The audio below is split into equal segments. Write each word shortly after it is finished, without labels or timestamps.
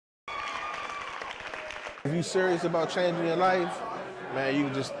If you're serious about changing your life, man, you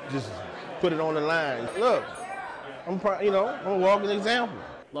can just put it on the line. Look, I'm a walking example.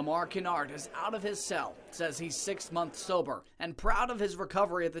 Lamar Kennard is out of his cell, says he's 6 months sober, and proud of his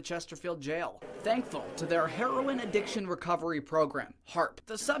recovery at the Chesterfield Jail. Thankful to their heroin addiction recovery program, HARP,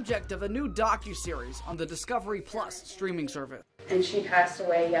 the subject of a new docuseries on the Discovery Plus streaming service. And she passed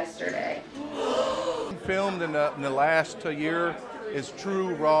away yesterday. Filmed in the last year is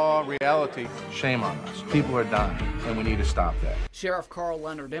true, raw reality. Shame on us. People are dying, and we need to stop that. Sheriff Carl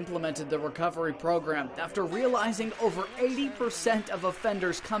Leonard implemented the recovery program after realizing over 80% of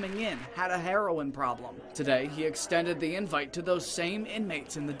offenders coming in had a heroin problem. Today, he extended the invite to those same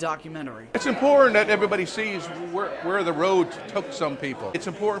inmates in the documentary. It's important that everybody sees where the road took some people. It's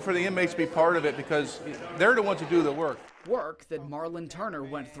important for the inmates to be part of it because they're the ones who do the work. Work that Marlon Turner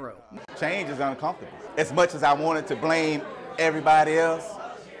went through. Change is uncomfortable. As much as I wanted to blame everybody else,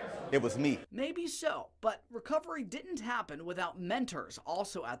 it was me. Maybe so, but recovery didn't happen without mentors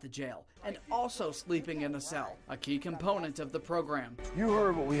also at the jail and also sleeping in a cell, a key component of the program. You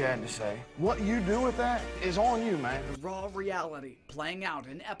heard what we had to say. What you do with that is on you, man. The raw reality playing out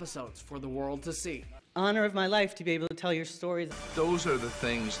in episodes for the world to see. Honor of my life to be able to tell your stories. Those are the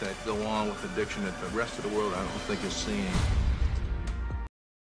things that go on with addiction that the rest of the world I don't think is seeing.